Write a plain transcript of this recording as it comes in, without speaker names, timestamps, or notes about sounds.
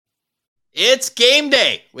It's game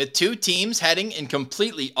day with two teams heading in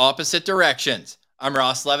completely opposite directions. I'm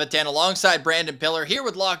Ross Levitan alongside Brandon Pillar here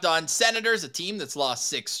with Locked On Senators, a team that's lost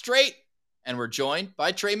 6 straight. And we're joined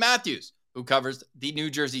by Trey Matthews, who covers the New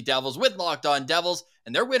Jersey Devils with Locked On Devils,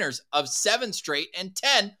 and they're winners of 7 straight and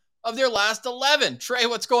 10 of their last 11. Trey,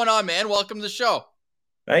 what's going on, man? Welcome to the show.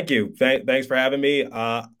 Thank you. Thanks for having me.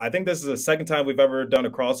 I think this is the second time we've ever done a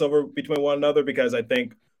crossover between one another because I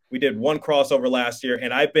think we did one crossover last year,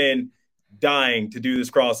 and I've been dying to do this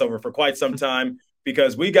crossover for quite some time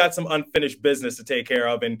because we got some unfinished business to take care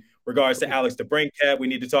of in regards to Alex DeBrincat. We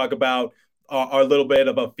need to talk about our little bit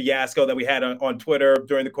of a fiasco that we had on Twitter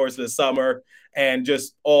during the course of the summer, and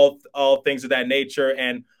just all things of that nature.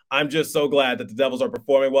 And I'm just so glad that the Devils are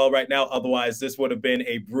performing well right now. Otherwise, this would have been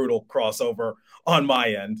a brutal crossover on my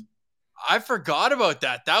end. I forgot about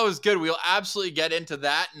that. That was good. We'll absolutely get into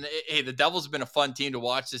that. And hey, the Devils have been a fun team to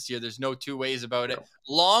watch this year. There's no two ways about it.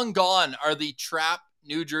 Long gone are the trap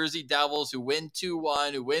New Jersey Devils who win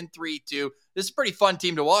 2-1, who win 3-2. This is a pretty fun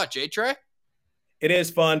team to watch, eh, Trey? It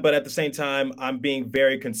is fun, but at the same time, I'm being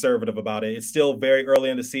very conservative about it. It's still very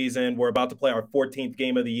early in the season. We're about to play our 14th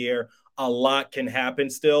game of the year. A lot can happen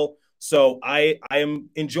still. So I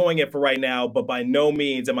am enjoying it for right now, but by no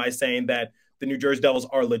means am I saying that the New Jersey Devils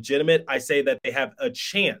are legitimate. I say that they have a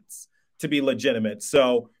chance to be legitimate.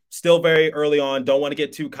 So still very early on. Don't want to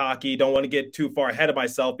get too cocky. Don't want to get too far ahead of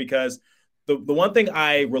myself because the one thing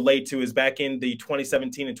I relate to is back in the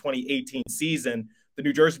 2017 and 2018 season, the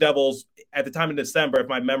New Jersey Devils, at the time in December, if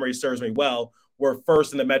my memory serves me well, were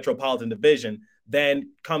first in the Metropolitan Division.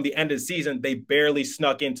 Then, come the end of the season, they barely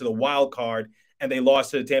snuck into the wild card and they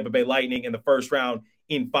lost to the Tampa Bay Lightning in the first round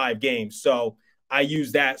in 5 games. So I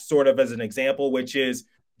use that sort of as an example, which is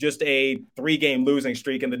just a 3-game losing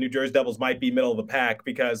streak, and the New Jersey Devils might be middle of the pack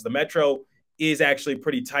because the Metro is actually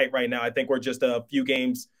pretty tight right now. I think we're just a few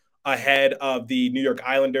games ahead of the New York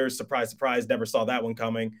Islanders. Surprise, surprise, never saw that one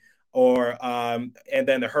coming. And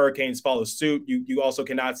then the Hurricanes follow suit. You also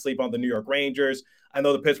cannot sleep on the New York Rangers. I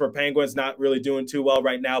know the Pittsburgh Penguins not really doing too well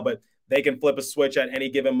right now, but they can flip a switch at any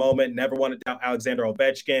given moment. Never want to doubt Alexander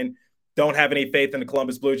Ovechkin. Don't have any faith in the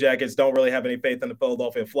Columbus Blue Jackets. Don't really have any faith in the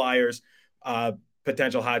Philadelphia Flyers.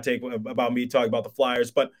 Potential hot take about me talking about the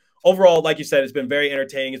Flyers. But overall, like you said, it's been very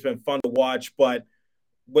entertaining. It's been fun to watch, but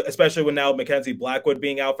especially with now Mackenzie Blackwood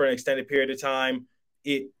being out for an extended period of time,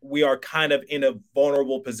 we are kind of in a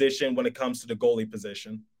vulnerable position when it comes to the goalie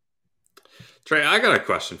position. Trey, I got a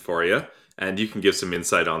question for you, and you can give some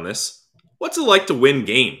insight on this. What's it like to win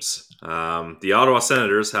games? The Ottawa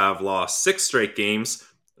Senators have lost 6 straight games.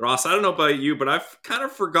 Ross, I don't know about you, but I've kind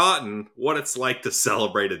of forgotten what it's like to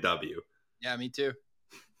celebrate a W. Yeah, me too.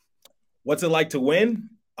 What's it like to win?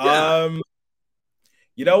 Yeah.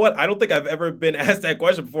 You know what? I don't think I've ever been asked that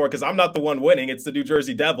question before because I'm not the one winning. It's the New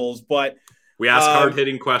Jersey Devils. But We ask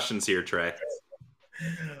hard-hitting questions here, Trey.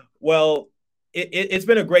 well, it's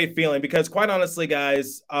been a great feeling because, quite honestly,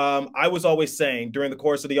 guys, I was always saying during the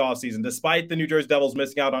course of the offseason, despite the New Jersey Devils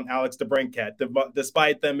missing out on Alex DeBrincat,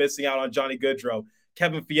 despite them missing out on Johnny Gaudreau,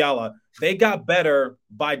 Kevin Fiala, they got better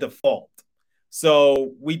by default.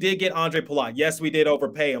 So we did get Andre Palat. Yes, we did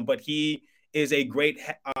overpay him, but is a great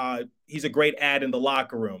he's a great add in the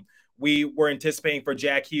locker room. We were anticipating for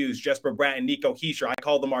Jack Hughes, Jesper Bratt, and Nico Hischier. I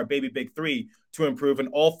call them our baby big three to improve, and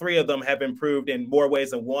all three of them have improved in more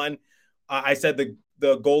ways than one. I said the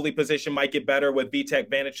goalie position might get better with Vitek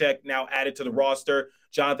Vanacek now added to the roster.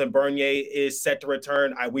 Jonathan Bernier is set to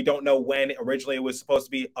return. We don't know when. Originally, it was supposed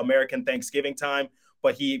to be American Thanksgiving time,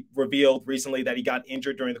 but he revealed recently that he got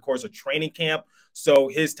injured during the course of training camp. So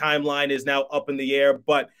his timeline is now up in the air.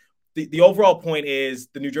 But the overall point is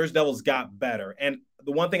the New Jersey Devils got better. And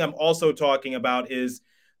the one thing I'm also talking about is,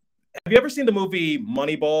 have you ever seen the movie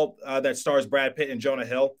Moneyball that stars Brad Pitt and Jonah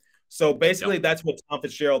Hill? So basically, That's what Tom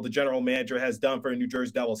Fitzgerald, the general manager, has done for the New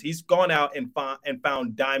Jersey Devils. He's gone out and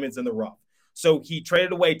found diamonds in the rough. So he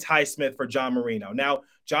traded away Ty Smith for John Marino. Now,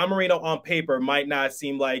 John Marino on paper might not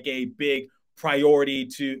seem like a big priority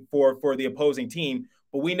for the opposing team,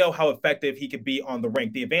 but we know how effective he could be on the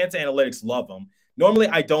rink. The advanced analytics love him. Normally,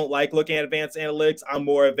 I don't like looking at advanced analytics. I'm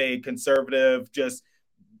more of a conservative,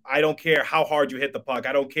 I don't care how hard you hit the puck.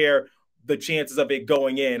 I don't care the chances of it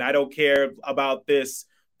going in. I don't care about this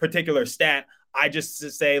particular stat. I just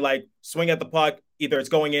say, like, swing at the puck, either it's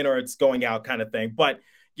going in or it's going out kind of thing. But,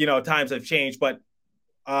 times have changed. But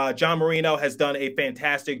John Marino has done a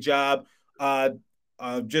fantastic job.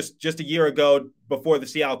 Just a year ago, before the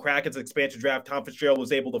Seattle Kraken's expansion draft, Tom Fitzgerald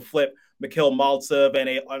was able to flip Mikhail Maltsev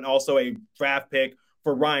and also a draft pick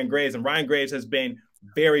for Ryan Graves. And Ryan Graves has been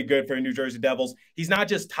very good for the New Jersey Devils. He's not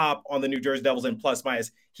just top on the New Jersey Devils in plus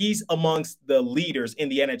minus. He's amongst the leaders in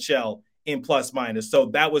the NHL in plus minus. So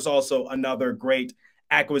that was also another great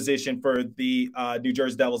acquisition for the New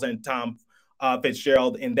Jersey Devils and Tom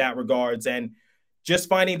Fitzgerald in that regards. And just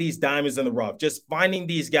finding these diamonds in the rough, just finding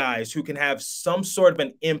these guys who can have some sort of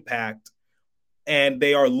an impact, and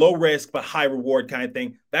they are low risk but high reward kind of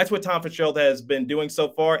thing. That's what Tom Fitzgerald has been doing so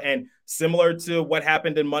far. And similar to what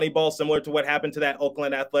happened in Moneyball, similar to what happened to that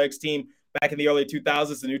Oakland Athletics team back in the early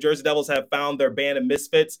 2000s, the New Jersey Devils have found their band of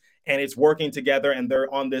misfits, and it's working together, and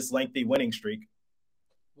they're on this lengthy winning streak.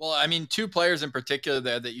 Well, I mean, two players in particular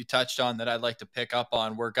there that you touched on that I'd like to pick up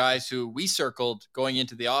on were guys who we circled going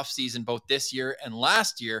into the offseason both this year and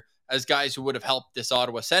last year as guys who would have helped this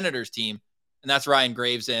Ottawa Senators team. And that's Ryan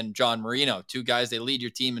Graves and John Marino, two guys, they lead your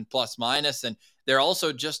team in plus minus, and they're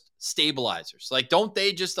also just stabilizers. Like, don't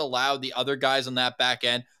they just allow the other guys on that back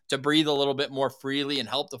end to breathe a little bit more freely and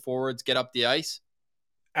help the forwards get up the ice?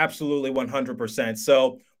 Absolutely, 100%.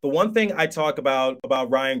 So the one thing I talk about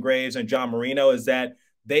Ryan Graves and John Marino is that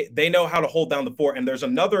they know how to hold down the fort. And there's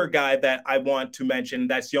another guy that I want to mention,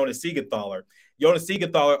 that's Jonas Siegenthaler. Jonas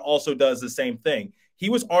Siegenthaler also does the same thing. He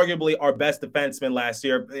was arguably our best defenseman last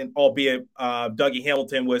year, albeit Dougie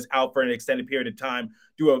Hamilton was out for an extended period of time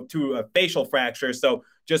due to a facial fracture. So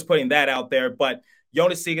just putting that out there. But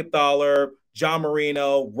Jonas Siegenthaler, John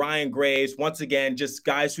Marino, Ryan Graves, once again, just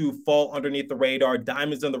guys who fall underneath the radar,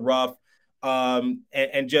 diamonds in the rough,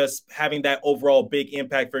 and just having that overall big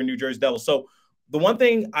impact for New Jersey Devils. So the one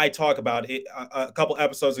thing I talk about a couple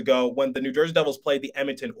episodes ago, when the New Jersey Devils played the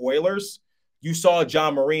Edmonton Oilers, you saw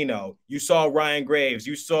John Marino, you saw Ryan Graves,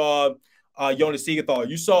 you saw Jonas Siegenthaler,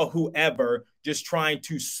 you saw whoever just trying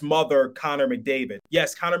to smother Connor McDavid.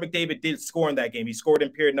 Yes, Connor McDavid did score in that game. He scored in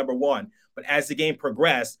period number 1. But as the game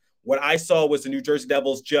progressed, what I saw was the New Jersey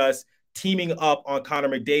Devils just teaming up on Connor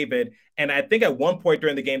McDavid. And I think at one point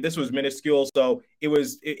during the game, this was minuscule, so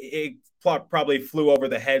it probably flew over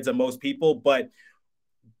the heads of most people, but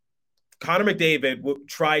Connor McDavid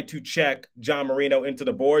tried to check John Marino into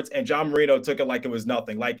the boards, and John Marino took it like it was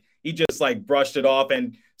nothing. Like, he just brushed it off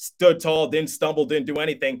and stood tall, didn't stumble, didn't do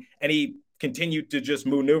anything, and he continued to just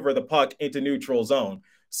maneuver the puck into neutral zone.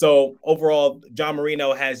 So overall, John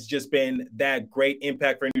Marino has just been that great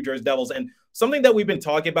impact for New Jersey Devils. And something that we've been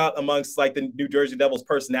talking about amongst the New Jersey Devils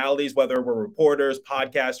personalities, whether we're reporters,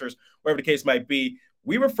 podcasters, whatever the case might be,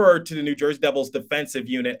 we refer to the New Jersey Devils defensive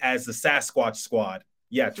unit as the Sasquatch Squad.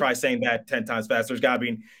 Yeah, try saying that 10 times fast. There's got to be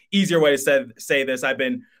an easier way to say this. I've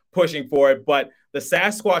been pushing for it. But the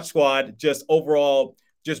Sasquatch Squad, just overall,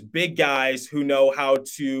 just big guys who know how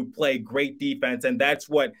to play great defense. And that's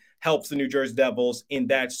what helps the New Jersey Devils in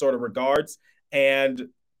that sort of regards. And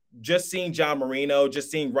just seeing John Marino,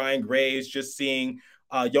 just seeing Ryan Graves, just seeing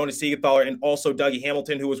Jonas Siegenthaler, and also Dougie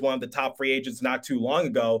Hamilton, who was one of the top free agents not too long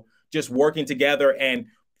ago, just working together. And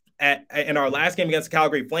in our last game against the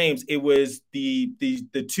Calgary Flames, it was the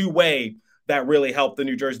two-way that really helped the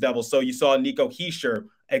New Jersey Devils. So you saw Nico Hischier,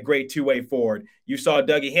 a great two-way forward. You saw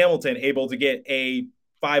Dougie Hamilton able to get a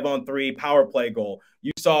 5-on-3 power play goal.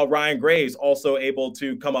 You saw Ryan Graves also able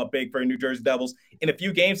to come up big for New Jersey Devils in a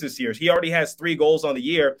few games this year. He already has 3 goals on the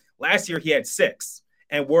year. Last year he had 6,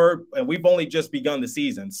 and we've only just begun the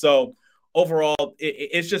season. So overall,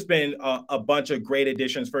 it's just been a bunch of great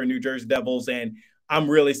additions for New Jersey Devils, and I'm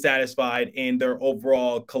really satisfied in their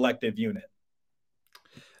overall collective unit.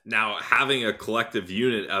 Now, having a collective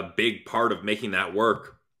unit, a big part of making that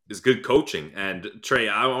work is good coaching. And Trey,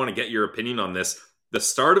 I want to get your opinion on this. The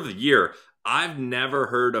start of the year, I've never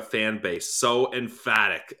heard a fan base so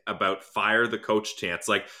emphatic about fire the coach chants.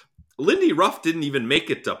 Like, Lindy Ruff didn't even make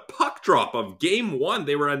it to puck drop of game 1.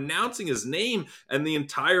 They were announcing his name, and the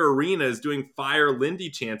entire arena is doing fire Lindy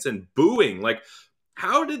chants and booing. Like,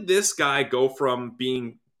 how did this guy go from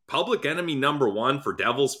being public enemy number 1 for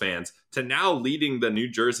Devils fans to now leading the New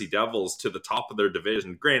Jersey Devils to the top of their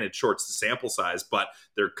division? Granted, short's the sample size, but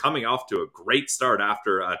they're coming off to a great start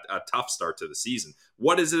after a tough start to the season.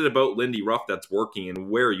 What is it about Lindy Ruff that's working, and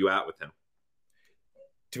where are you at with him?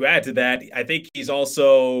 To add to that, I think he's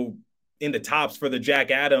also in the tops for the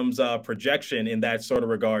Jack Adams projection in that sort of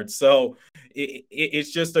regard. So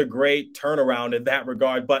it's just a great turnaround in that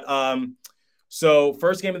regard. But so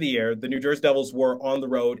first game of the year, the New Jersey Devils were on the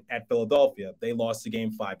road at Philadelphia. They lost the game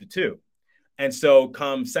 5-2. And so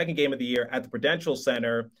come second game of the year at the Prudential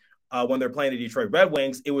Center, when they're playing the Detroit Red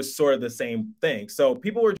Wings, it was sort of the same thing. So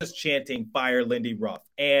people were just chanting, fire Lindy Ruff.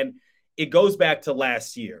 And it goes back to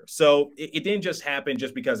last year. So it didn't just happen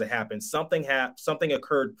just because it happened. Something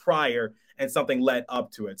occurred prior, and something led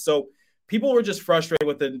up to it. So people were just frustrated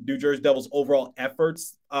with the New Jersey Devils' overall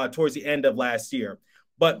efforts towards the end of last year.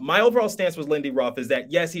 But my overall stance with Lindy Ruff is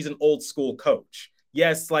that, yes, he's an old school coach.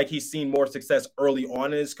 Yes, like he's seen more success early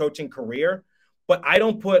on in his coaching career, but I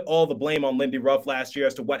don't put all the blame on Lindy Ruff last year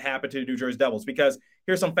as to what happened to the New Jersey Devils, because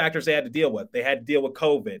here's some factors they had to deal with. They had to deal with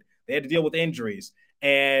COVID. They had to deal with injuries,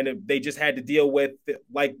 and they just had to deal with,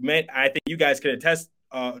 like, I think you guys could attest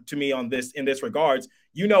to me on this in this regards.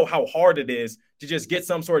 You know how hard it is to just get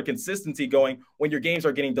some sort of consistency going when your games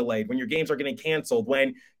are getting delayed, when your games are getting canceled,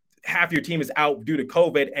 when half your team is out due to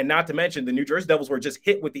COVID. And not to mention, the New Jersey Devils were just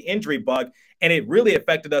hit with the injury bug, and it really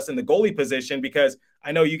affected us in the goalie position, because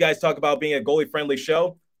I know you guys talk about being a goalie-friendly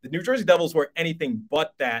show. The New Jersey Devils were anything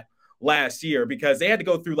but that last year, because they had to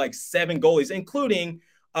go through like 7 goalies, including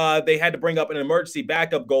they had to bring up an emergency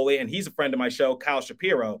backup goalie, and he's a friend of my show, Kyle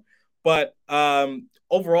Shapiro. But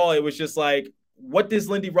overall, it was just like, what does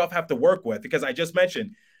Lindy Ruff have to work with? Because I just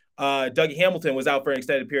mentioned Dougie Hamilton was out for an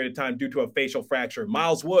extended period of time due to a facial fracture.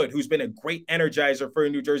 Miles Wood, who's been a great energizer for the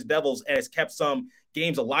New Jersey Devils and has kept some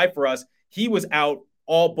games alive for us, he was out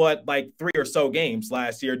all but like 3 or so games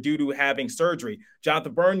last year due to having surgery.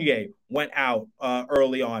 Jonathan Bernier went out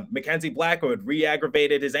early on. Mackenzie Blackwood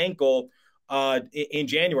re-aggravated his ankle in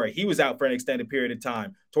January. He was out for an extended period of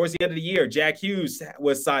time. Towards the end of the year, Jack Hughes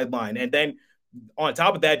was sidelined. And then on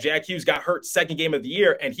top of that, Jack Hughes got hurt second game of the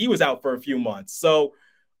year, and he was out for a few months. So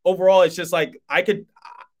overall, it's just like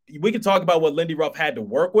we could talk about what Lindy Ruff had to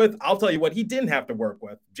work with. I'll tell you what he didn't have to work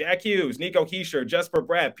with. Jack Hughes, Nico Hischier, Jesper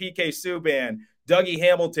Bratt, PK Subban, Dougie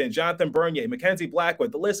Hamilton, Jonathan Bernier, Mackenzie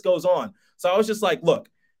Blackwood, the list goes on. So I was just like, look,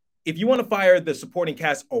 if you want to fire the supporting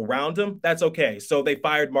cast around him, that's okay. So they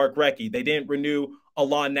fired Mark Recchi. They didn't renew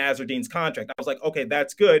Alon Nazardine's contract. I was like, okay,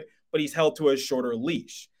 that's good, but he's held to a shorter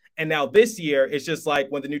leash. And now this year, it's just like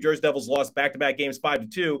when the New Jersey Devils lost back-to-back games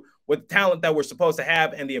 5-2, with the talent that we're supposed to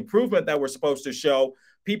have and the improvement that we're supposed to show,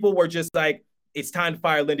 people were just like, it's time to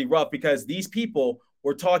fire Lindy Ruff, because these people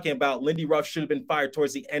were talking about Lindy Ruff should have been fired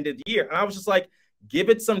towards the end of the year. And I was just like, give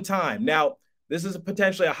it some time. Now, this is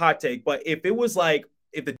potentially a hot take, but if it was like,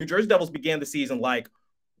 if the New Jersey Devils began the season like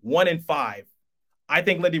 1-5, I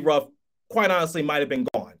think Lindy Ruff, quite honestly, might have been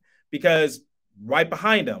gone, because right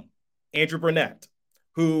behind him, Andrew Brunette,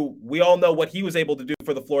 who we all know what he was able to do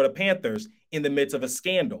for the Florida Panthers in the midst of a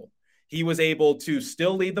scandal. He was able to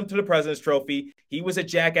still lead them to the President's Trophy. He was a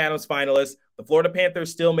Jack Adams finalist. The Florida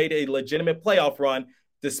Panthers still made a legitimate playoff run,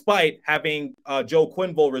 despite having Joe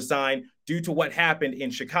Quenneville resign due to what happened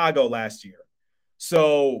in Chicago last year.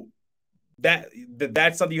 So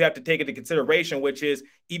that's something you have to take into consideration, which is,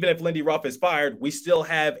 even if Lindy Ruff is fired, we still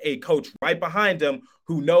have a coach right behind him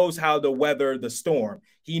who knows how to weather the storm.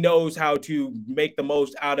 He knows how to make the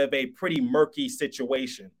most out of a pretty murky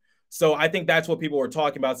situation. So I think that's what people were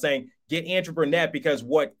talking about, saying, get Andrew Brunette, because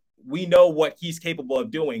we know what he's capable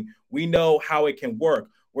of doing. We know how it can work.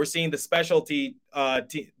 We're seeing the special teams,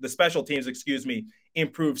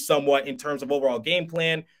 improve somewhat in terms of overall game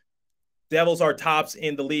plan. Devils are tops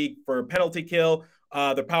in the league for penalty kill.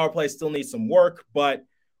 The power play still needs some work, but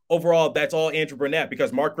overall, that's all Andrew Brunette,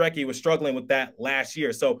 because Mark Recchi was struggling with that last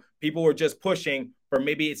year. So people were just pushing for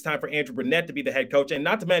maybe it's time for Andrew Brunette to be the head coach. And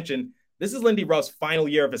not to mention, this is Lindy Ruff's final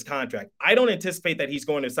year of his contract. I don't anticipate that he's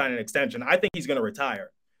going to sign an extension. I think he's going to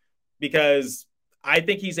retire, because I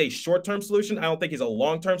think he's a short-term solution. I don't think he's a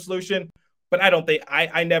long-term solution, but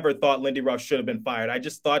I never thought Lindy Ruff should have been fired. I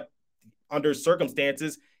just thought under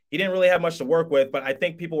circumstances, he didn't really have much to work with, but I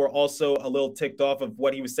think people were also a little ticked off of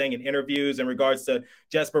what he was saying in interviews in regards to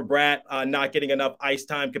Jesper Bratt not getting enough ice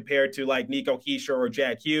time compared to like Nico Hischier or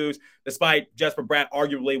Jack Hughes, despite Jesper Bratt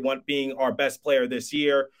arguably being our best player this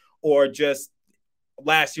year, or just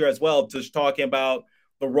last year as well, just talking about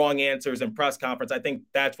the wrong answers in press conference. I think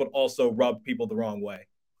that's what also rubbed people the wrong way.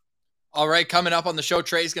 All right, coming up on the show,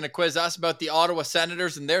 Trey's going to quiz us about the Ottawa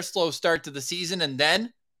Senators and their slow start to the season, and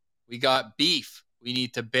then we got beef we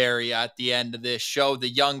need to bury at the end of this show, the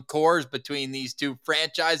young cores between these two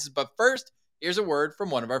franchises. But first, here's a word from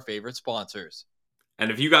one of our favorite sponsors. And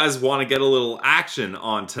if you guys want to get a little action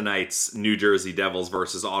on tonight's New Jersey Devils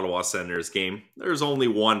versus Ottawa Senators game, there's only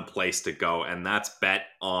one place to go, and that's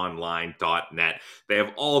betonline.net. They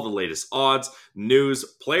have all the latest odds, news,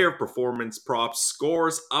 player performance props,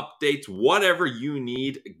 scores, updates, whatever you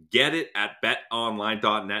need, get it at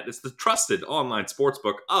betonline.net. It's the trusted online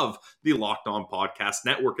sportsbook of the Locked On Podcast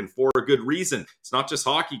Network, and for a good reason. It's not just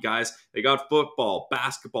hockey, guys. They got football,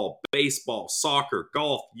 basketball, baseball, soccer,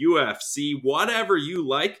 golf, UFC, whatever you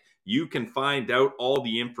like, you can find out all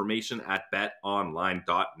the information at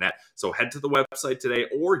betonline.net. So head to the website today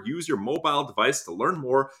or use your mobile device to learn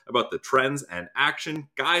more about the trends and action.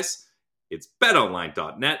 Guys, it's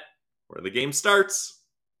betonline.net, where the game starts.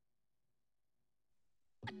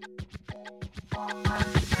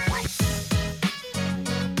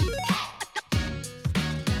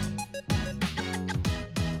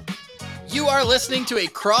 You are listening to a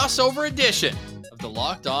crossover edition of the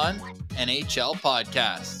Locked On NHL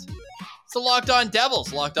podcast. It's the Locked On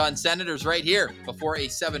Devils, Locked On Senators right here before a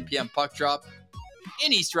 7 p.m. puck drop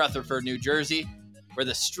in East Rutherford, New Jersey, where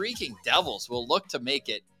the streaking Devils will look to make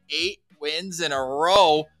it 8 wins in a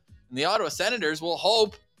row, and the Ottawa Senators will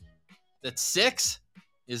hope that 6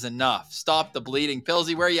 is enough. Stop the bleeding.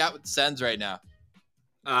 Pilsy, where are you at with the Sens right now?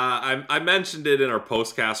 I mentioned it in our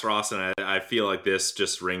postcast, Ross, and I feel like this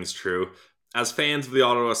just rings true. As fans of the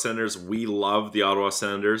Ottawa Senators, we love the Ottawa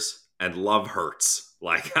Senators, and love hurts.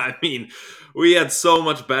 We had so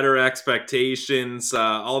much better expectations.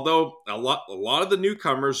 Although a lot of the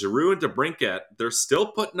newcomers, Giroux and DeBrincat, they're still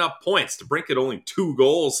putting up points. DeBrincat only 2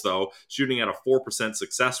 goals, though, shooting at a 4%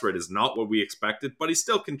 success rate is not what we expected, but he's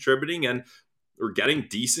still contributing, and we're getting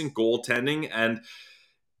decent goaltending, and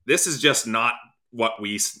this is just not what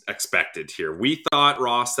we expected here. We thought,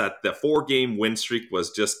 Ross, that the 4-game win streak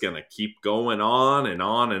was just going to keep going on and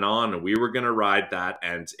on and on, and we were going to ride that,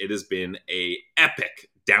 and it has been a epic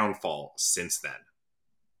downfall since then.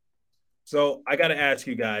 So I got to ask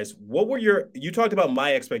you guys, you talked about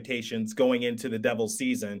my expectations going into the Devils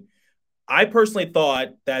season. I personally thought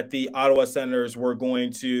that the Ottawa Senators were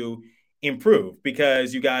going to improve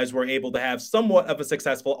because you guys were able to have somewhat of a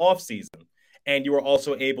successful offseason. And you were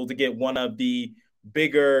also able to get one of the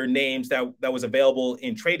bigger names that was available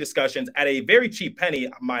in trade discussions at a very cheap penny,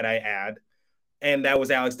 might I add. And that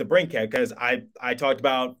was Alex DeBrincat, because I talked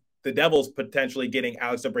about the Devils potentially getting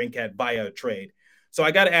Alex DeBrincat via a trade. So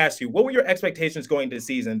I got to ask you, what were your expectations going into the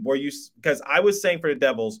season? Because I was saying for the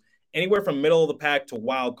Devils, anywhere from middle of the pack to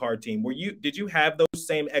wild card team. Did you have those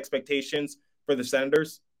same expectations for the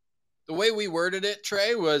Senators? The way we worded it,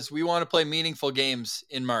 Trey, was we want to play meaningful games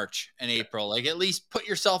in March and April. Like, at least put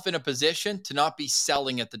yourself in a position to not be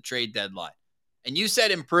selling at the trade deadline. And you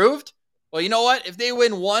said improved? Well, you know what? If they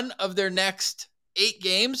win one of their next 8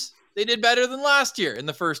 games, they did better than last year in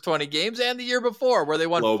the first 20 games and the year before, where they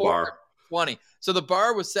won low 4 bar 20. So the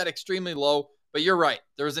bar was set extremely low, but you're right.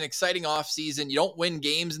 There was an exciting offseason. You don't win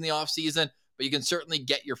games in the offseason, but you can certainly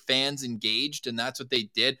get your fans engaged, and that's what they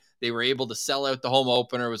did. They were able to sell out the home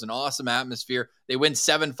opener. It was an awesome atmosphere. They win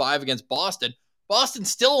 7-5 against Boston. Boston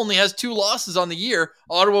still only has 2 losses on the year.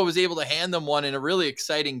 Ottawa was able to hand them one in a really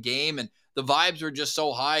exciting game, and the vibes were just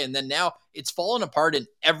so high. And then now it's fallen apart in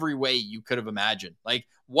every way you could have imagined. Like,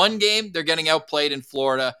 one game, they're getting outplayed in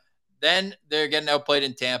Florida. Then they're getting outplayed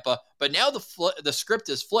in Tampa. But now the script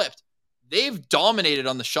is flipped. They've dominated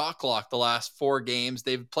on the shot clock the last 4 games.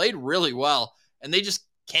 They've played really well, and they just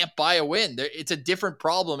can't buy a win. It's a different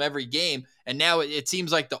problem every game, and now it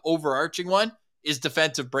seems like the overarching one is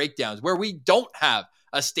defensive breakdowns, where we don't have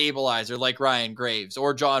a stabilizer like Ryan Graves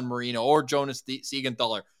or John Marino or Jonas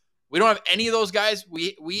Siegenthaler. We don't have any of those guys.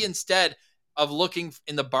 We instead of looking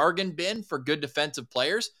in the bargain bin for good defensive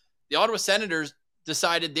players, the Ottawa Senators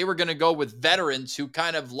decided they were going to go with veterans who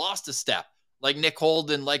kind of lost a step, like Nick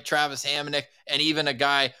Holden, like Travis Hamonic, and even a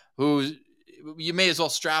guy who you may as well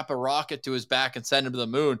strap a rocket to his back and send him to the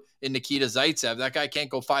moon in Nikita Zaitsev. That guy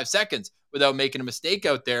can't go 5 seconds without making a mistake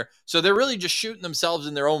out there. So they're really just shooting themselves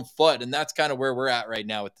in their own foot, and that's kind of where we're at right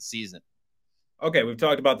now with the season. Okay, we've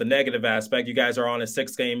talked about the negative aspect. You guys are on a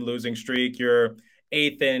 6-game losing streak. You're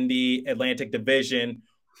 8th in the Atlantic Division.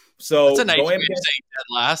 So that's a nice way to say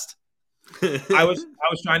dead last. I was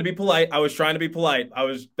trying to be polite. I was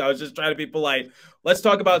just trying to be polite. Let's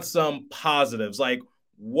talk about some positives. Like,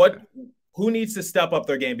 who needs to step up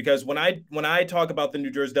their game? Because when I talk about the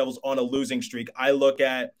New Jersey Devils on a losing streak, I look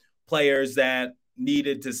at players that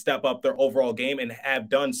needed to step up their overall game and have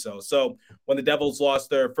done so. So when the Devils lost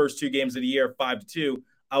their first 2 games of the year, 5-2,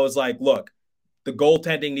 I was like, look, the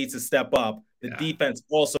goaltending needs to step up. The defense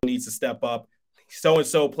also needs to step up.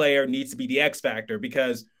 So-and-so player needs to be the X factor,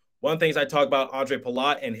 because one of the things I talked about Andre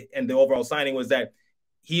Palat and the overall signing was that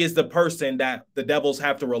he is the person that the Devils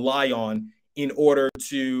have to rely on in order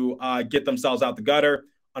to get themselves out the gutter.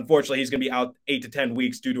 Unfortunately, he's going to be out 8 to 10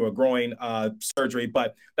 weeks due to a groin surgery,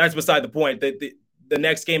 but that's beside the point. The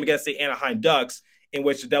next game against the Anaheim Ducks, in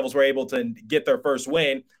which the Devils were able to get their first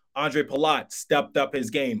win, Andre Palat stepped up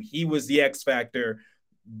his game. He was the X factor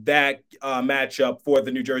that matchup for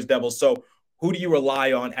the New Jersey Devils. So who do you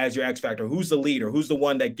rely on as your X factor? Who's the leader? Who's the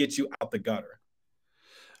one that gets you out the gutter?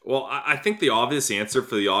 Well, I think the obvious answer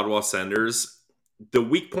for the Ottawa Senators, the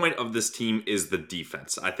weak point of this team is the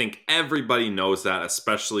defense. I think everybody knows that,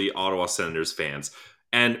 especially Ottawa Senators fans.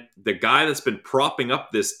 And the guy that's been propping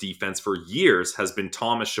up this defense for years has been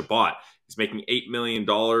Thomas Chabot. He's making $8 million.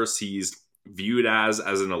 He's viewed as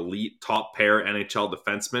an elite top pair NHL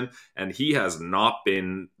defenseman, and he has not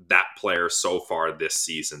been that player so far this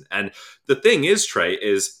season. And the thing is, Trey,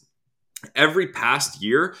 is every past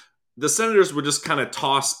year, the Senators would just kind of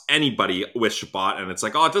toss anybody with Chabot, and it's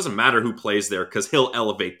like, oh, it doesn't matter who plays there because he'll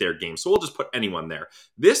elevate their game. So we'll just put anyone there.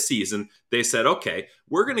 This season, they said, okay,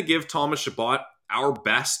 we're going to give Thomas Chabot our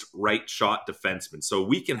best right shot defenseman so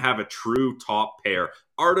we can have a true top pair.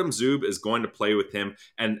 Artem Zub is going to play with him,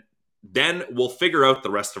 and then we'll figure out the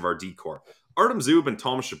rest of our decor. Artem Zub and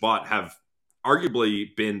Thomas Chabot have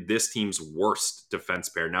arguably been this team's worst defense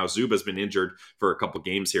pair. Now, Zub has been injured for a couple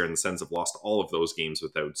games here in the Sens have lost all of those games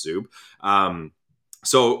without Zub.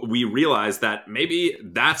 So we realized that maybe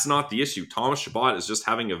that's not the issue. Thomas Chabot is just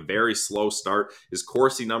having a very slow start. His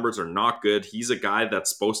Corsi numbers are not good. He's a guy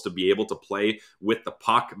that's supposed to be able to play with the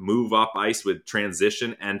puck, move up ice with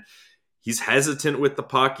transition, and he's hesitant with the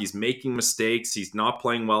puck. He's making mistakes. He's not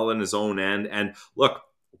playing well in his own end. And look,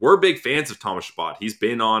 we're big fans of Thomas Chabot. He's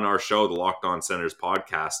been on our show, the Locked On Senators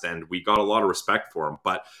podcast, and we got a lot of respect for him.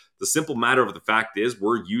 But the simple matter of the fact is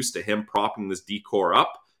we're used to him propping this decor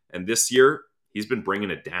up, and this year he's been bringing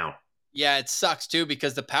it down. Yeah, it sucks too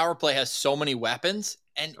because the power play has so many weapons,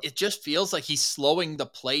 and it just feels like he's slowing the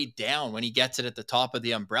play down when he gets it at the top of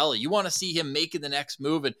the umbrella. You want to see him making the next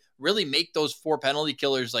move and really make those 4 penalty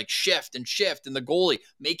killers like shift, and the goalie,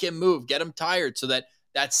 make him move, get him tired so that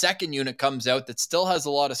second unit comes out that still has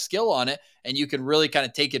a lot of skill on it and you can really kind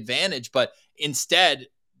of take advantage. But instead,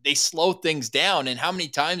 they slow things down. And how many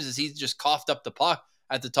times has he just coughed up the puck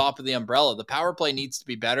at the top of the umbrella? The power play needs to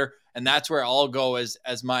be better. And that's where I'll go as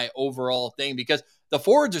my overall thing, because the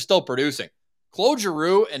forwards are still producing. Claude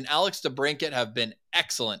Giroux and Alex DeBrincat have been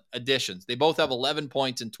excellent additions. They both have 11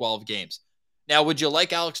 points in 12 games. Now, would you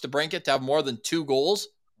like Alex DeBrincat to have more than 2 goals?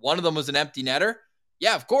 One of them was an empty netter.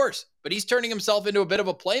 Yeah, of course. But he's turning himself into a bit of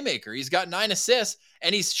a playmaker. He's got 9 assists,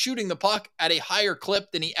 and he's shooting the puck at a higher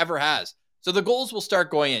clip than he ever has. So the goals will start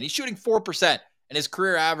going in. He's shooting 4%, and his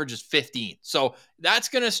career average is 15. So that's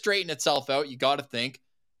going to straighten itself out, you got to think.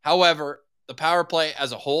 However, the power play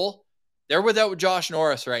as a whole, they're without Josh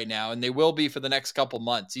Norris right now, and they will be for the next couple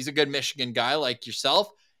months. He's a good Michigan guy like yourself.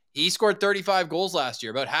 He scored 35 goals last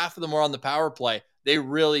year. About half of them were on the power play. They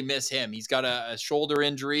really miss him. He's got a shoulder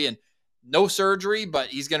injury and no surgery, but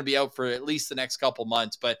he's going to be out for at least the next couple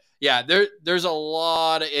months. But yeah, there's a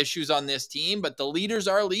lot of issues on this team, but the leaders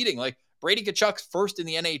are leading. Like Brady Tkachuk's first in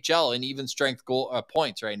the NHL in even strength goal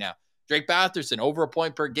points right now. Drake Batherson over a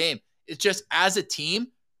point per game. It's just as a team,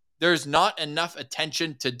 there's not enough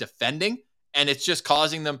attention to defending, and it's just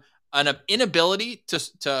causing them an inability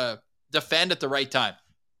to defend at the right time.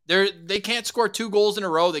 They can't score 2 goals in a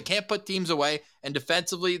row. They can't put teams away, and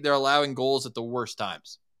defensively, they're allowing goals at the worst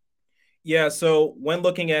times. Yeah, so when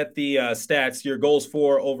looking at the stats, your goals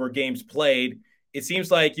for over games played, it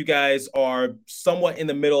seems like you guys are somewhat in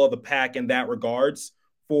the middle of the pack in that regards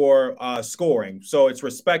for scoring. So it's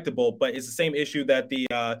respectable, but it's the same issue that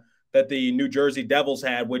the New Jersey Devils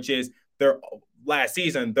had, which is their last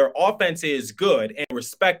season. Their offense is good and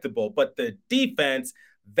respectable, but the defense,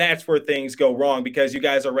 that's where things go wrong because you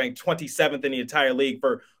guys are ranked 27th in the entire league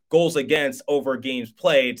for goals against over games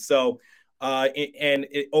played. So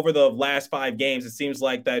over the last 5 games, it seems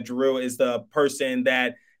like that Giroux is the person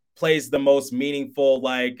that plays the most meaningful,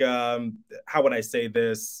 how would I say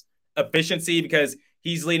this, efficiency, because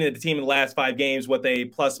he's leading the team in the last 5 games with a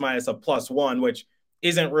plus-minus of +1, which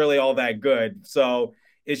isn't really all that good. So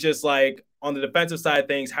it's just like on the defensive side of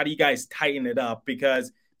things, how do you guys tighten it up? Because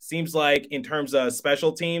it seems like in terms of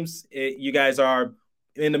special teams, you guys are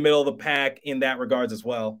in the middle of the pack in that regards as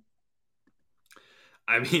well.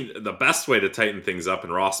 I mean, the best way to tighten things up,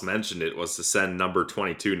 and Ross mentioned it, was to send number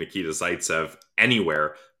 22 Nikita Zaitsev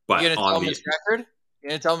anywhere. But you gonna tell him his record? You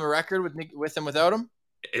gonna tell him a record with him without him?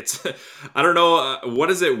 It's I don't know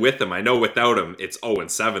what is it with him. I know without him, it's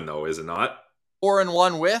 0-7 though, is it not?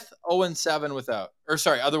 4-1 with, 0-7 without. Or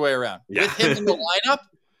sorry, other way around. Yeah. With him in the lineup,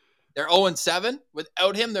 they're 0-7.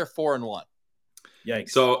 Without him, they're 4-1. Yikes.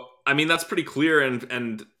 So I mean, that's pretty clear.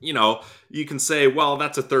 And you know, you can say, well,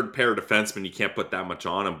 that's a third pair defenseman. You can't put that much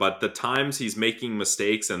on him. But the times he's making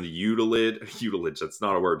mistakes and the usage, that's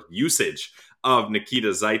not a word, usage of Nikita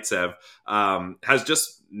Zaitsev has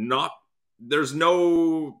just not, there's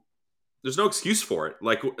no excuse for it.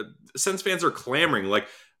 Like, Sens fans are clamoring, like,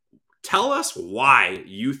 tell us why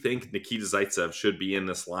you think Nikita Zaitsev should be in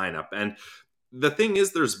this lineup. And the thing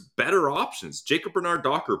is, there's better options. Jacob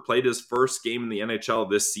Bernard-Docker played his first game in the NHL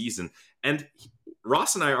this season, and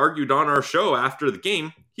Ross and I argued on our show after the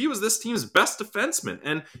game, he was this team's best defenseman,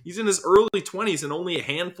 and he's in his early 20s and only a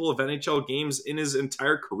handful of NHL games in his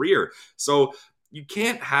entire career. So you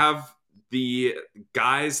can't have the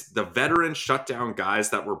guys, the veteran shutdown guys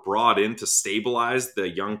that were brought in to stabilize the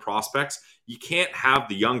young prospects, you can't have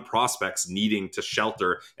the young prospects needing to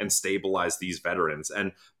shelter and stabilize these veterans.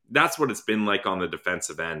 And that's what it's been like on the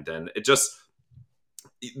defensive end. And it just,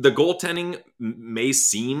 the goaltending may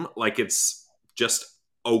seem like it's just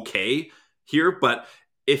okay here, but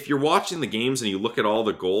if you're watching the games and you look at all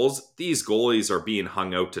the goals, these goalies are being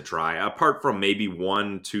hung out to dry. Apart from maybe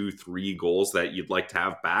 1, 2, 3 goals that you'd like to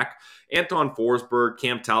have back, Anton Forsberg,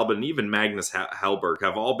 Cam Talbot, and even Magnus Hellberg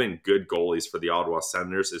have all been good goalies for the Ottawa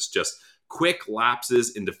Senators. It's just quick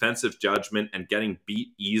lapses in defensive judgment and getting beat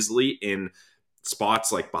easily in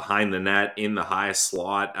spots like behind the net, in the highest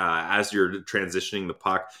slot, as you're transitioning the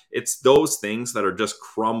puck. It's those things that are just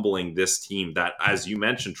crumbling this team that, as you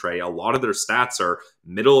mentioned, Trey, a lot of their stats are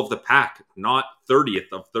middle of the pack, not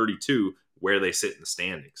 30th of 32 where they sit in the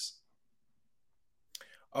standings.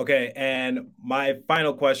 Okay, and my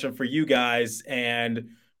final question for you guys, and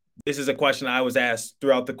this is a question I was asked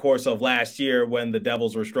throughout the course of last year when the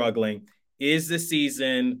Devils were struggling. Is the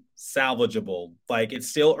season salvageable? Like, it's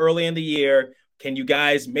still early in the year. Can you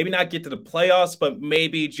guys maybe not get to the playoffs, but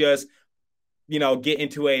maybe just, get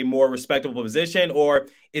into a more respectable position? Or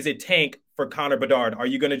is it tank for Connor Bedard? Are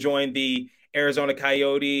you going to join the Arizona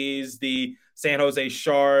Coyotes, the San Jose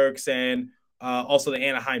Sharks, and also the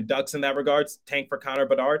Anaheim Ducks in that regards? Tank for Connor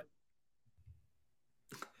Bedard?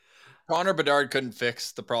 Connor Bedard couldn't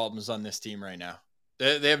fix the problems on this team right now.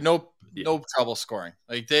 They have no trouble scoring.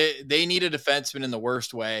 Like they need a defenseman in the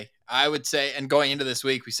worst way, I would say. And going into this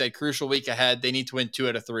week, we said crucial week ahead. They need to win 2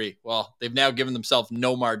 out of 3. Well, they've now given themselves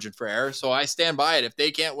no margin for error. So I stand by it. If they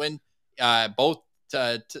can't win both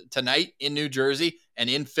tonight in New Jersey and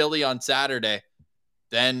in Philly on Saturday,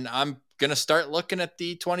 then I'm going to start looking at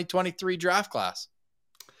the 2023 draft class.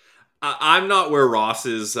 I'm not where Ross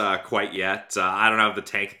is quite yet. I don't have the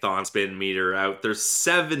Tankathon spin meter out. There's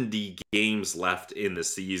 70 games left in the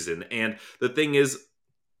season. And the thing is,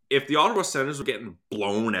 if the Ottawa Senators were getting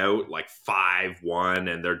blown out like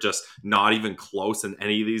 5-1 and they're just not even close in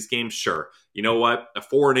any of these games, sure. You know what? A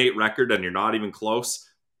 4-8 record and you're not even close,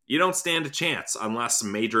 you don't stand a chance unless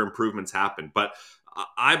some major improvements happen. But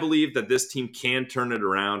I believe that this team can turn it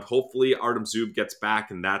around. Hopefully, Artem Zub gets back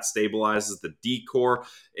and that stabilizes the D-core.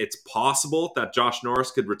 It's possible that Josh Norris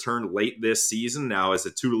could return late this season. Now, is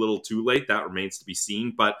it too little too late? That remains to be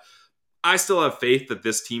seen. But I still have faith that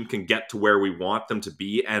this team can get to where we want them to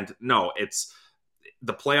be. And no, it's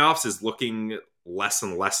the playoffs is looking less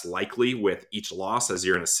and less likely with each loss as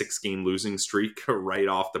you're in a 6-game losing streak right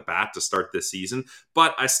off the bat to start this season.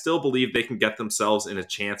 But I still believe they can get themselves in a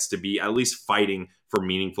chance to be at least fighting for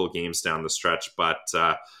meaningful games down the stretch. But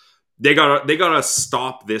they gotta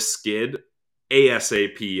stop this skid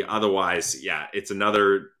ASAP. Otherwise, yeah, it's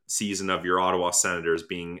another season of your Ottawa Senators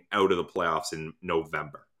being out of the playoffs in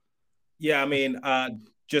November. Yeah, I mean,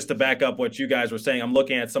 just to back up what you guys were saying, I'm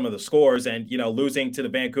looking at some of the scores and, losing to the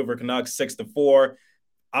Vancouver Canucks 6-4.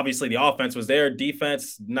 Obviously, the offense was there.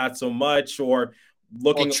 Defense, not so much. Or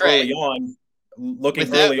looking early on.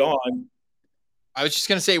 I was just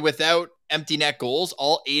going to say, without empty net goals,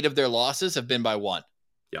 all 8 of their losses have been by 1.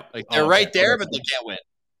 Yeah. Like they're right there, but they can't win.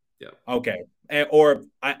 Yeah. Okay.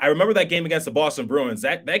 I remember that game against the Boston Bruins.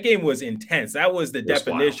 That game was intense. That was the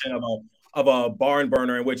definition of a barn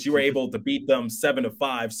burner in which you were able to beat them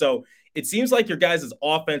 7-5. So it seems like your guys'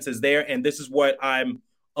 offense is there. And this is what I'm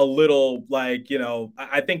a little like,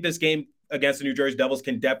 I think this game against the New Jersey Devils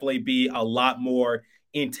can definitely be a lot more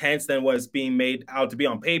intense than was being made out to be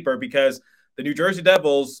on paper, because the New Jersey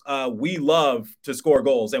Devils, we love to score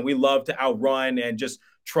goals and we love to outrun and just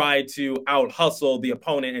try to out hustle the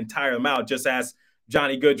opponent and tire them out, just as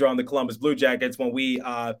Johnny Gaudreau on the Columbus Blue Jackets when we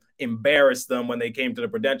embarrassed them when they came to the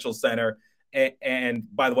Prudential Center. And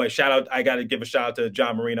by the way, I got to give a shout out to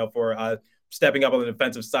John Marino for stepping up on the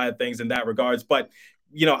defensive side of things in that regards. But,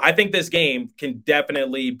 I think this game can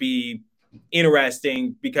definitely be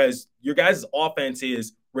interesting because your guys' offense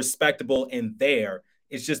is respectable in there.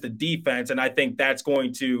 It's just the defense. And I think that's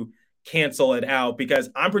going to cancel it out because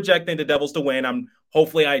I'm projecting the Devils to win.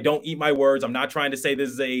 Hopefully I don't eat my words. I'm not trying to say this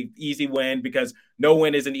is a easy win because no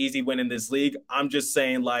win is an easy win in this league. I'm just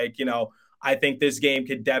saying I think this game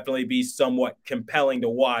could definitely be somewhat compelling to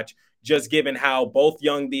watch, just given how both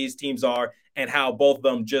young these teams are and how both of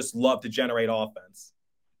them just love to generate offense.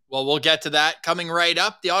 Well, we'll get to that coming right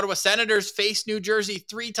up. The Ottawa Senators faced New Jersey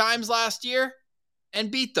 3 times last year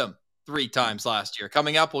and beat them 3 times last year.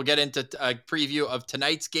 Coming up, we'll get into a preview of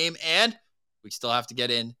tonight's game, and we still have to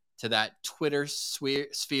get into that Twitter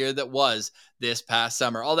sphere that was this past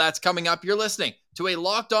summer. All that's coming up. You're listening to a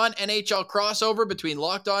Locked On NHL crossover between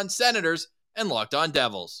Locked On Senators and Locked On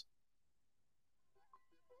Devils.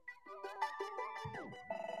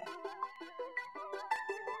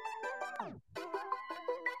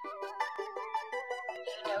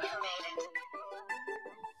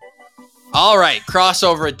 All right,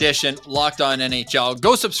 crossover edition, Locked On NHL.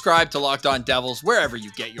 Go subscribe to Locked On Devils wherever you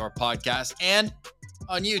get your podcasts and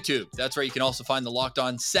on YouTube. That's where you can also find the Locked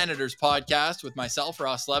On Senators podcast with myself,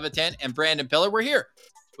 Ross Levitan, and Brandon Pillar. We're here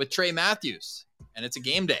with Trey Matthews, and it's a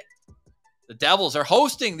game day. The Devils are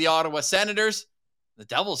hosting the Ottawa Senators. The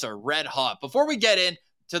Devils are red hot. Before we get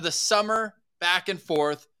into the summer back and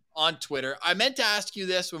forth on Twitter, I meant to ask you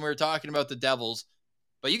this when we were talking about the Devils,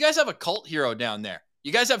 but you guys have a cult hero down there.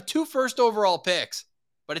 You guys have 2 first overall picks,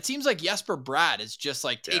 but it seems like Jesper Bratt is just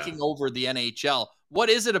like taking over the NHL. What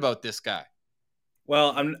is it about this guy?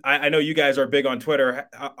 Well, I know you guys are big on Twitter.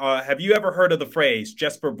 Have you ever heard of the phrase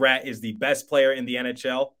Jesper Bratt is the best player in the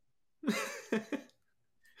NHL? I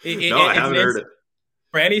haven't heard it.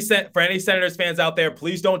 For any Senators fans out there,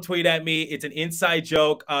 please don't tweet at me. It's an inside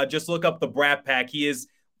joke. Just look up the Brat Pack. He is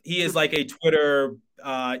like a Twitter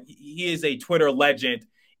legend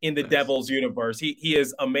in the Devils universe. He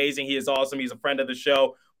is amazing. He is awesome. He's a friend of the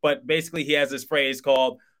show. But basically, he has this phrase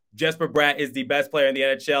called Jesper Bratt is the best player in the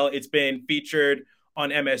NHL. It's been featured on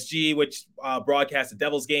MSG, which broadcasts the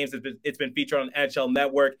Devils games. It's been featured on NHL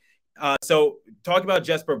Network. So talking about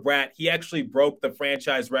Jesper Bratt, he actually broke the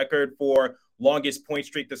franchise record for longest point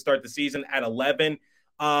streak to start the season at 11.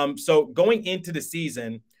 So going into the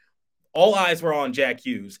season, all eyes were on Jack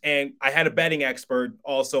Hughes. And I had a betting expert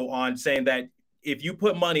also on saying that if you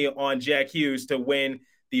put money on Jack Hughes to win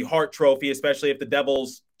the Hart Trophy, especially if the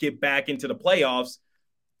Devils get back into the playoffs,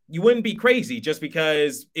 you wouldn't be crazy just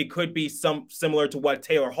because it could be similar to what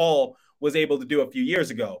Taylor Hall was able to do a few years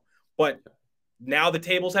ago. But now the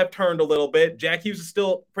tables have turned a little bit. Jack Hughes is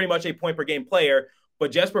still pretty much a point-per-game player,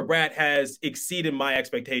 but Jesper Bratt has exceeded my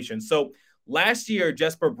expectations. So last year,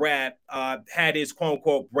 Jesper Bratt had his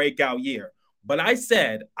quote-unquote breakout year. But I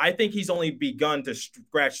said, I think he's only begun to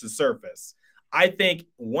scratch the surface. I think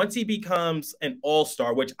once he becomes an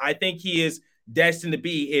all-star, which I think he is destined to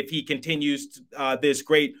be if he continues this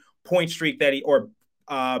great point streak that he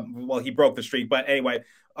broke the streak. But anyway,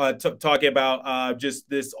 talking about just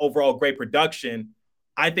this overall great production,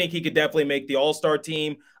 I think he could definitely make the all-star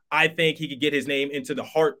team. I think he could get his name into the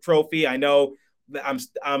Hart Trophy. I know that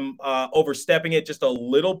I'm overstepping it just a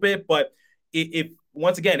little bit, but if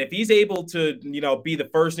once again, if he's able to, be the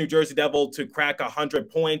first New Jersey Devil to crack 100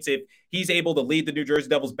 points, if he's able to lead the New Jersey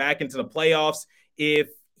Devils back into the playoffs, if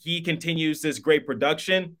he continues this great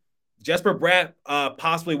production, Jesper Bratt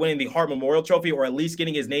possibly winning the Hart Memorial Trophy or at least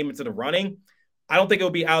getting his name into the running, I don't think it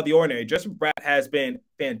would be out of the ordinary. Jesper Bratt has been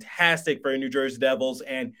fantastic for the New Jersey Devils,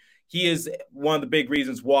 and he is one of the big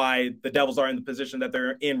reasons why the Devils are in the position that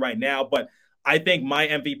they're in right now. But I think my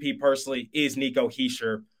MVP personally is Nico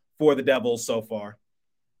Hischier for the Devils so far.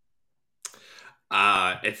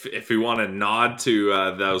 If we want to nod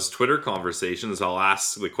to those Twitter conversations, I'll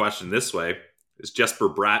ask the question this way. Is Jesper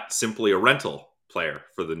Bratt simply a rental player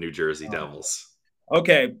for the New Jersey Devils?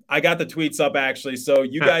 Okay, I got the tweets up, actually. So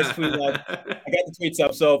you guys tweeted up. I got the tweets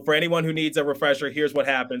up. So for anyone who needs a refresher, here's what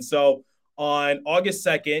happened. So on August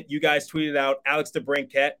 2nd, you guys tweeted out Alex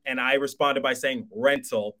DeBrincat, and I responded by saying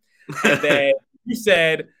rental. And then you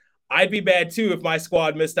said, I'd be bad too if my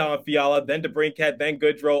squad missed out on Fiala, then DeBrincat, then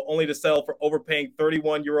Goodrow, only to settle for overpaying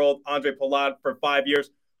 31-year-old Andre Palat for 5 years.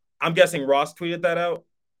 I'm guessing Ross tweeted that out?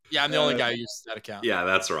 Yeah, I'm the only guy who uses that account. Yeah,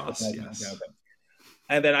 that's Ross. Okay, yes. Okay.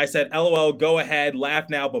 And then I said, LOL, go ahead, laugh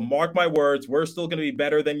now, but mark my words, we're still going to be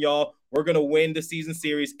better than y'all. We're going to win the season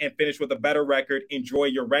series and finish with a better record. Enjoy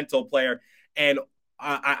your rental player. And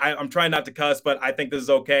I'm trying not to cuss, but I think this is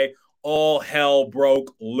okay. All hell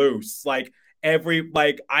broke loose. I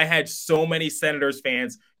had so many Senators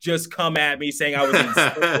fans just come at me saying I was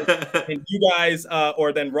insane. And you guys,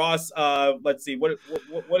 or then Ross, let's see, what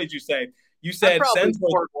did you say? You said probably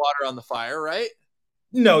poured water on the fire, right?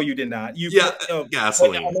 No, you did not.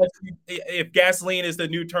 Gasoline. If gasoline is the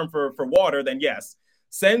new term for water, then yes.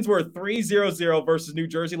 Sens were 3-0-0 versus New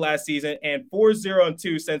Jersey last season and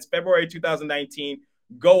 4-0-2 since February 2019.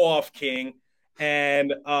 Go off, King.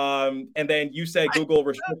 And then you said Google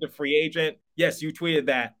restricted free agent. Yes, you tweeted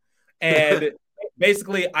that. And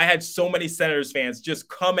basically, I had so many Senators fans just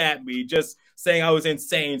come at me, just saying I was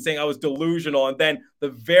insane, saying I was delusional. And then the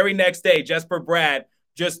very next day, Jesper Bratt,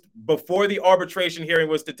 just before the arbitration hearing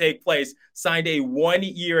was to take place, signed a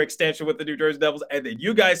 1-year extension with the New Jersey Devils. And then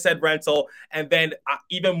you guys said rental. And then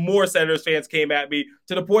even more Senators fans came at me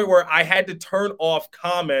to the point where I had to turn off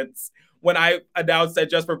comments when I announced that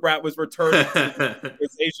Jesper Bratt was returning to the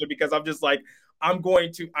conversation, because I'm just like, I'm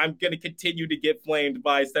going to continue to get flamed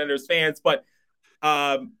by Senators fans. But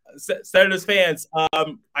Senators fans,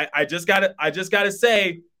 I just gotta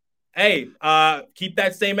say, hey, keep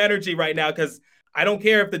that same energy right now, because I don't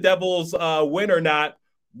care if the Devils win or not.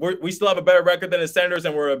 We still have a better record than the Senators,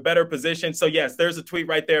 and we're in a better position. So, yes, there's a tweet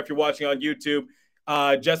right there if you're watching on YouTube.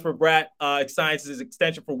 Jesper Bratt signs his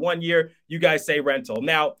extension for 1 year. You guys say rental.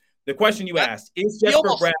 Now, the question you asked, is Jesper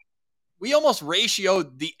Bratt... We almost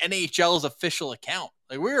ratioed the NHL's official account.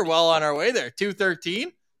 Like, we were well on our way there.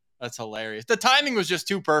 213? That's hilarious. The timing was just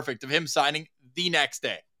too perfect of him signing the next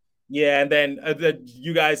day. Yeah, and then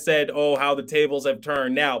you guys said, oh, how the tables have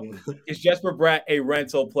turned. Now, is Jesper Bratt a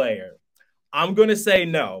rental player? I'm going to say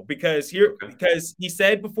no, because he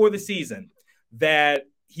said before the season that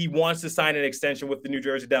he wants to sign an extension with the New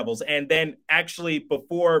Jersey Devils. And then actually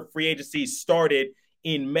before free agency started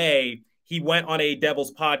in May, he went on a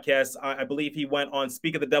Devils podcast. I believe he went on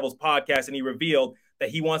Speak of the Devils podcast, and he revealed that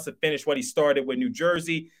he wants to finish what he started with New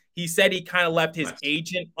Jersey. He said he kind of left his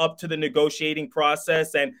agent up to the negotiating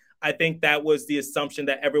process. And I think that was the assumption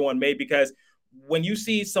that everyone made, because when you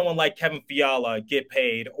see someone like Kevin Fiala get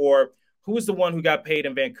paid, or who was the one who got paid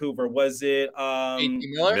in Vancouver? Was it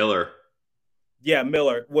Miller? Yeah,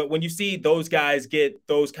 Miller. When you see those guys get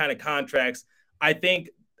those kind of contracts, I think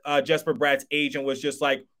Jesper Bratt's agent was just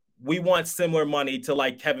like, we want similar money to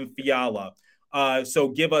like Kevin Fiala. So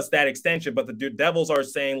give us that extension. But the Devils are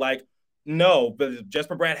saying like, no, but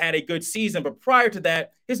Jesper Bratt had a good season. But prior to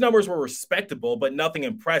that, his numbers were respectable, but nothing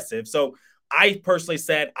impressive. So I personally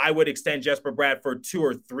said I would extend Jesper Bratt for 2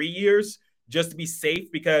 or 3 years just to be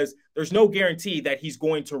safe, because there's no guarantee that he's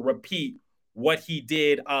going to repeat what he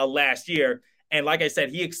did last year. And like I said,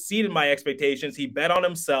 he exceeded my expectations. He bet on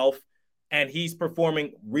himself, and he's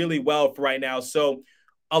performing really well for right now. So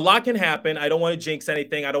a lot can happen. I don't want to jinx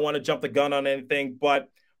anything. I don't want to jump the gun on anything. But,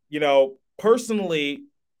 personally,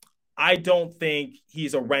 I don't think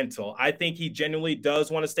he's a rental. I think he genuinely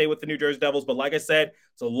does want to stay with the New Jersey Devils. But like I said,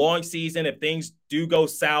 it's a long season. If things do go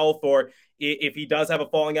south, or if he does have a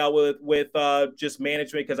falling out with just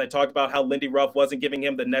management, because I talked about how Lindy Ruff wasn't giving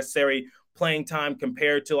him the necessary playing time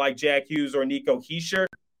compared to like Jack Hughes or Nico Hischier,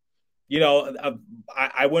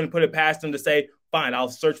 I wouldn't put it past him to say, fine, I'll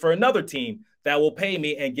search for another team that will pay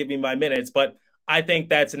me and give me my minutes. But I think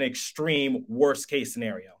that's an extreme worst case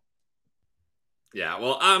scenario. Yeah,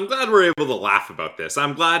 well, I'm glad we're able to laugh about this.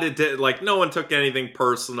 I'm glad it did, like, no one took anything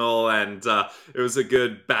personal, and it was a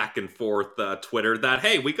good back and forth Twitter that,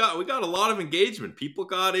 hey, we got a lot of engagement. People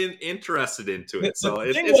got interested into it, so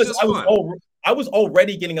it's just fun. I was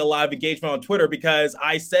already getting a lot of engagement on Twitter because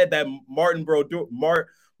I said that Martin Brodeur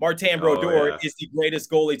is the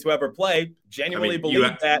greatest goalie to ever play. Genuinely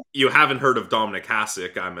believe that. You haven't heard of Dominic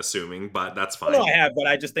Hasek, I'm assuming, but that's fine. No, I have, but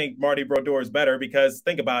I just think Marty Brodeur is better because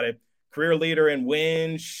think about it. Career leader in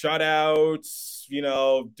wins, shutouts,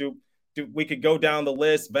 we could go down the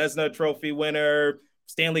list. Vezina Trophy winner,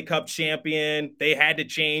 Stanley Cup champion. They had to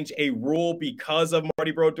change a rule because of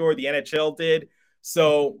Marty Brodeur. The NHL did.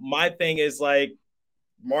 So my thing is like,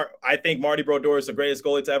 I think Marty Brodeur is the greatest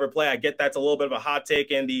goalie to ever play. I get that's a little bit of a hot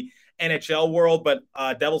take in the NHL world, but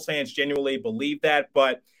Devils fans genuinely believe that.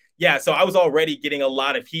 But yeah, so I was already getting a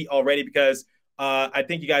lot of heat already because I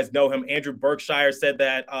think you guys know him. Andrew Berkshire said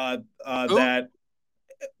that that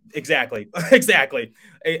exactly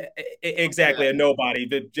a nobody,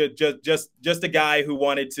 just a guy who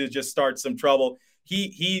wanted to just start some trouble.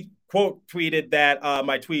 He quote tweeted that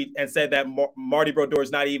my tweet and said that Marty Brodeur is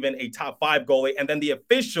not even a top 5 goalie, and then the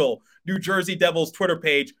official New Jersey Devils Twitter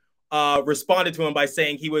page responded to him by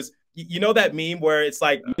saying he was. That meme where it's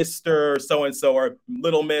like Mr. So-and-so or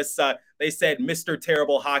Little Miss, they said Mr.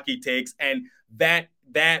 Terrible Hockey Takes. And that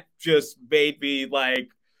just made me like,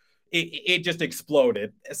 it just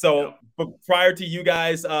exploded. So but prior to you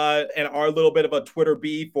guys and our little bit of a Twitter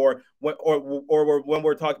beef or when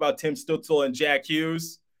we're talking about Tim Stützle and Jack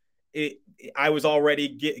Hughes, I was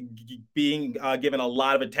already being given a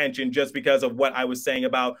lot of attention just because of what I was saying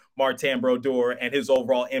about Martin Brodeur and his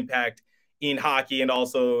overall impact in hockey and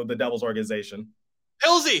also the Devils organization.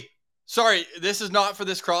 Pilsy! Sorry, this is not for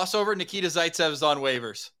this crossover. Nikita Zaitsev is on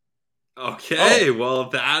waivers. Okay, well,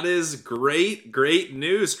 that is great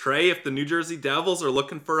news, Trey. If the New Jersey Devils are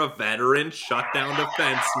looking for a veteran shutdown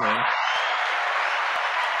defenseman.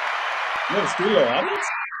 You have a studio audience?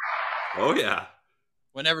 Oh, yeah.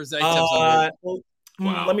 Whenever Zaitsev's on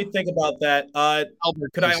wow. Let me think about that.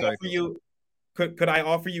 Could I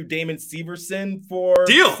offer you Damon Severson for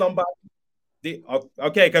somebody?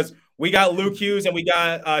 Okay, because we got Luke Hughes and we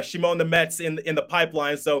got Shimon the Mets in the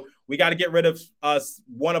pipeline, so we got to get rid of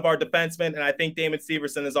one of our defensemen, and I think Damon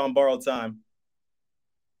Severson is on borrowed time.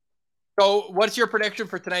 So what's your prediction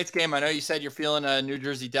for tonight's game? I know you said you're feeling a New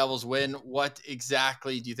Jersey Devils win. What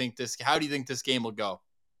exactly do you think how do you think this game will go?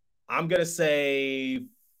 I'm going to say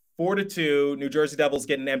 4-2, New Jersey Devils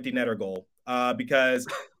get an empty netter goal. because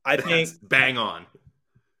I think bang on.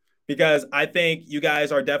 Because I think you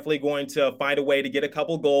guys are definitely going to find a way to get a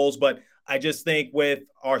couple goals, but I just think with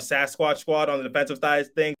our Sasquatch squad on the defensive side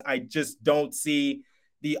of things, I just don't see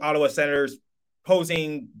the Ottawa Senators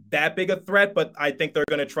posing that big a threat, but I think they're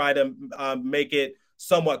going to try to make it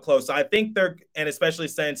somewhat close. So I think and especially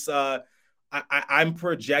since I'm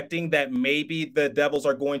projecting that maybe the Devils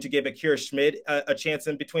are going to give Akira Schmid a chance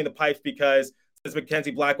in between the pipes, because since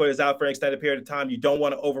Mackenzie Blackwood is out for an extended period of time, you don't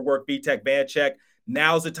want to overwork Vitek Vanecek.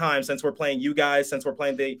 Now's the time, since we're playing you guys, since we're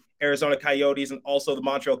playing the Arizona Coyotes and also the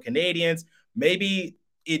Montreal Canadiens, maybe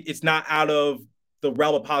it's not out of the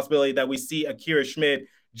realm of possibility that we see Akira Schmid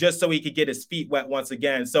just so he could get his feet wet once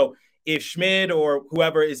again. So if Schmid or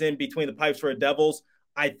whoever is in between the pipes for the Devils,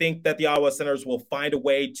 I think that the Ottawa Senators will find a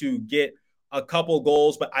way to get a couple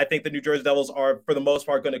goals, but I think the New Jersey Devils are, for the most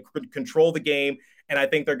part, going to control the game, and I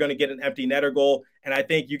think they're going to get an empty netter goal, and I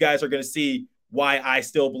think you guys are going to see why I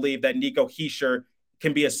still believe that Nico Hischier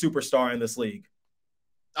can be a superstar in this league.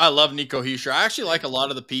 I love Nico Hischier. I actually like a lot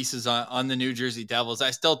of the pieces on the New Jersey Devils.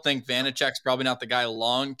 I still think Vanecek's probably not the guy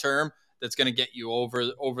long-term that's going to get you over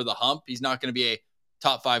the hump. He's not going to be a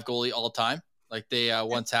top 5 goalie all time like they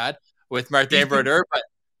once had with Martin Brodeur, but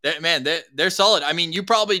they're solid. I mean, you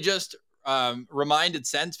probably just reminded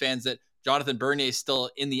Sens fans that Jonathan Bernier is still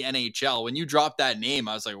in the NHL. When you dropped that name,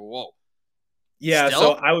 I was like, whoa. Yeah,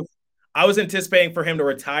 still? So I was anticipating for him to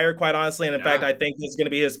retire, quite honestly. And in fact, I think this is going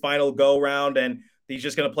to be his final go round, and he's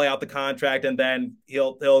just going to play out the contract, and then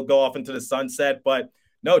he'll go off into the sunset. But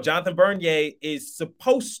no, Jonathan Bernier is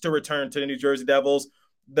supposed to return to the New Jersey Devils.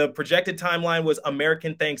 The projected timeline was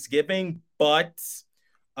American Thanksgiving, but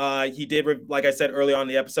he did, like I said earlier on in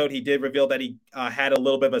the episode, he did reveal that he had a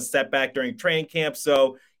little bit of a setback during training camp.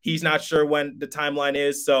 So he's not sure when the timeline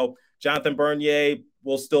is. So Jonathan Bernier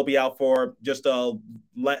will still be out for just a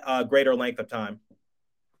greater length of time.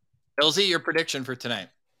 Ilzy, your prediction for tonight?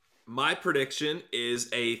 My prediction is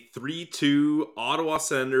a 3-2 Ottawa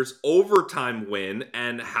Senators overtime win.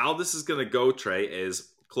 And how this is going to go, Trey,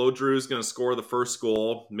 is Claude Giroux is going to score the first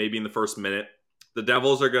goal, maybe in the first minute. The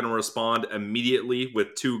Devils are going to respond immediately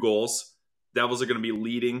with 2 goals. Devils are going to be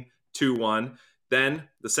leading 2-1. Then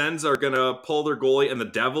the Sens are going to pull their goalie, and the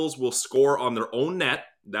Devils will score on their own net.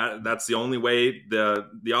 That's the only way.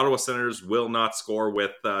 The Ottawa Senators will not score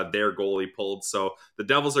with their goalie pulled. So the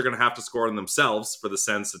Devils are going to have to score on themselves for the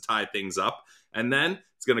Sens to tie things up. And then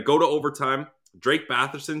it's going to go to overtime. Drake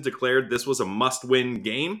Batherson declared this was a must-win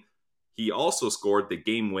game. He also scored the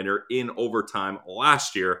game winner in overtime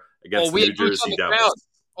last year against the New Jersey Devils.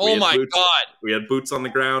 Oh my God. We had boots on the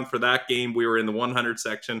ground for that game. We were in the 100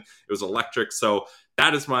 section. It was electric. So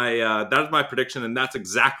that is my prediction, and that's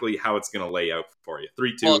exactly how it's going to lay out for you.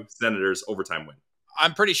 3-2 Senators overtime win.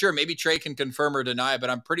 I'm pretty sure, maybe Trey can confirm or deny, but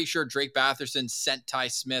I'm pretty sure Drake Batherson sent Ty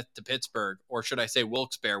Smith to Pittsburgh, or should I say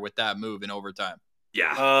Wilkes-Barre, with that move in overtime.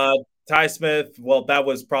 Yeah. Ty Smith, well, that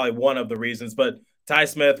was probably one of the reasons, but Ty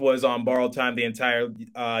Smith was on borrowed time the entire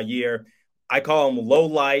year. I call him low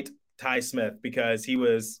light Ty Smith because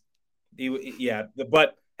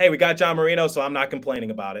but hey, we got John Marino, so I'm not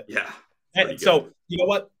complaining about it. Yeah. So you know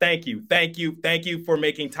what? Thank you for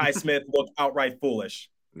making Ty Smith look outright foolish.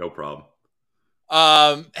 No problem.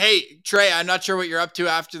 Hey, Trey, I'm not sure what you're up to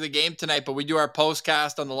after the game tonight, but we do our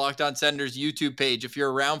postcast on the Locked On Senators YouTube page. If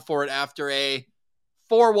you're around for it after a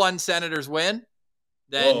 4-1 Senators win,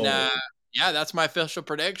 then that's my official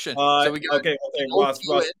prediction. So we got okay, Ross.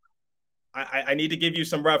 I need to give you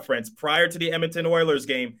some reference. Prior to the Edmonton Oilers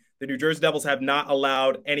game, the New Jersey Devils have not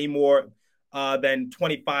allowed any more than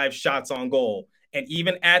 25 shots on goal. And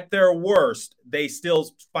even at their worst, they still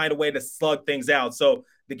find a way to slug things out. So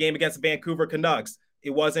the game against the Vancouver Canucks,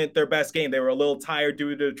 it wasn't their best game. They were a little tired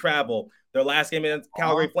due to travel. Their last game against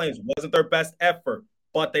Calgary Flames wasn't their best effort,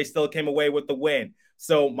 but they still came away with the win.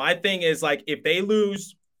 So my thing is, like, if they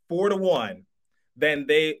lose 4-1, then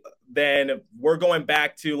we're going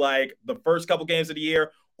back to like the first couple games of the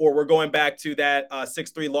year, or we're going back to that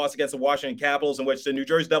 6-3 loss against the Washington Capitals, in which the New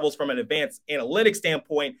Jersey Devils, from an advanced analytics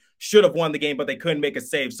standpoint, should have won the game, but they couldn't make a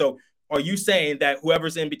save. So are you saying that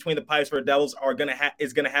whoever's in between the pipes for the Devils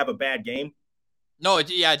is going to have a bad game? No, it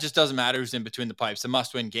just doesn't matter who's in between the pipes. A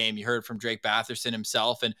must-win game. You heard from Drake Batherson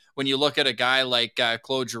himself. And when you look at a guy like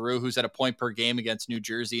Claude Giroux, who's at a point per game against New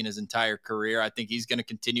Jersey in his entire career, I think he's going to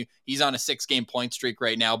continue. He's on a 6-game point streak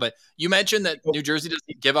right now. But you mentioned that New Jersey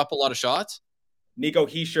doesn't give up a lot of shots. Nico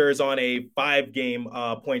Hischier is on a 5-game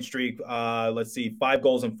point streak. 5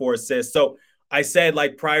 goals and 4 assists. So I said,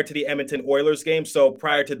 like, prior to the Edmonton Oilers game. So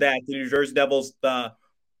prior to that, the New Jersey Devils, the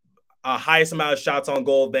highest amount of shots on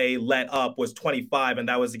goal they let up was 25, and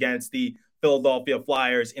that was against the Philadelphia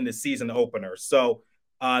Flyers in the season opener. So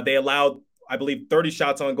they allowed, I believe, 30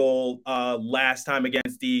 shots on goal last time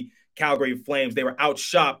against the Calgary Flames. They were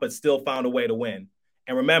outshot, but still found a way to win.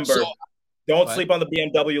 And remember, don't sleep on the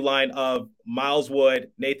BMW line of Miles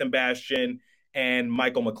Wood, Nathan Bastian, and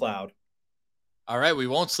Michael McLeod. All right, we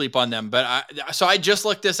won't sleep on them. But I just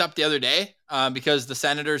looked this up the other day because the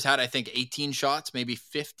Senators had, I think, 18 shots, maybe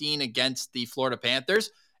 15 against the Florida Panthers.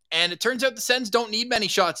 And it turns out the Sens don't need many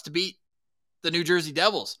shots to beat the New Jersey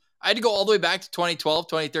Devils. I had to go all the way back to 2012,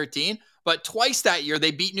 2013. But twice that year,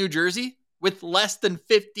 they beat New Jersey with less than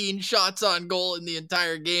 15 shots on goal in the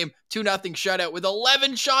entire game. 2-0 shutout with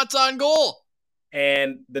 11 shots on goal.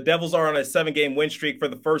 And the Devils are on a 7-game win streak for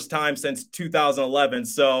the first time since 2011.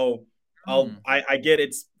 So I get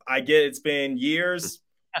it's been years,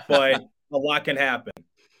 but a lot can happen.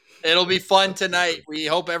 It'll be fun tonight. We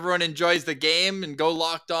hope everyone enjoys the game and go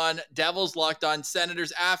Locked On Devils, Locked On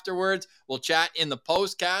Senators afterwards. We'll chat in the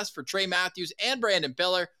postcast. For Trey Matthews and Brandon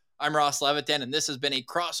Pillar, I'm Ross Levitan, and this has been a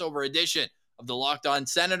crossover edition of the Locked On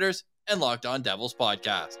Senators and Locked On Devils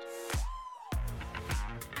podcast.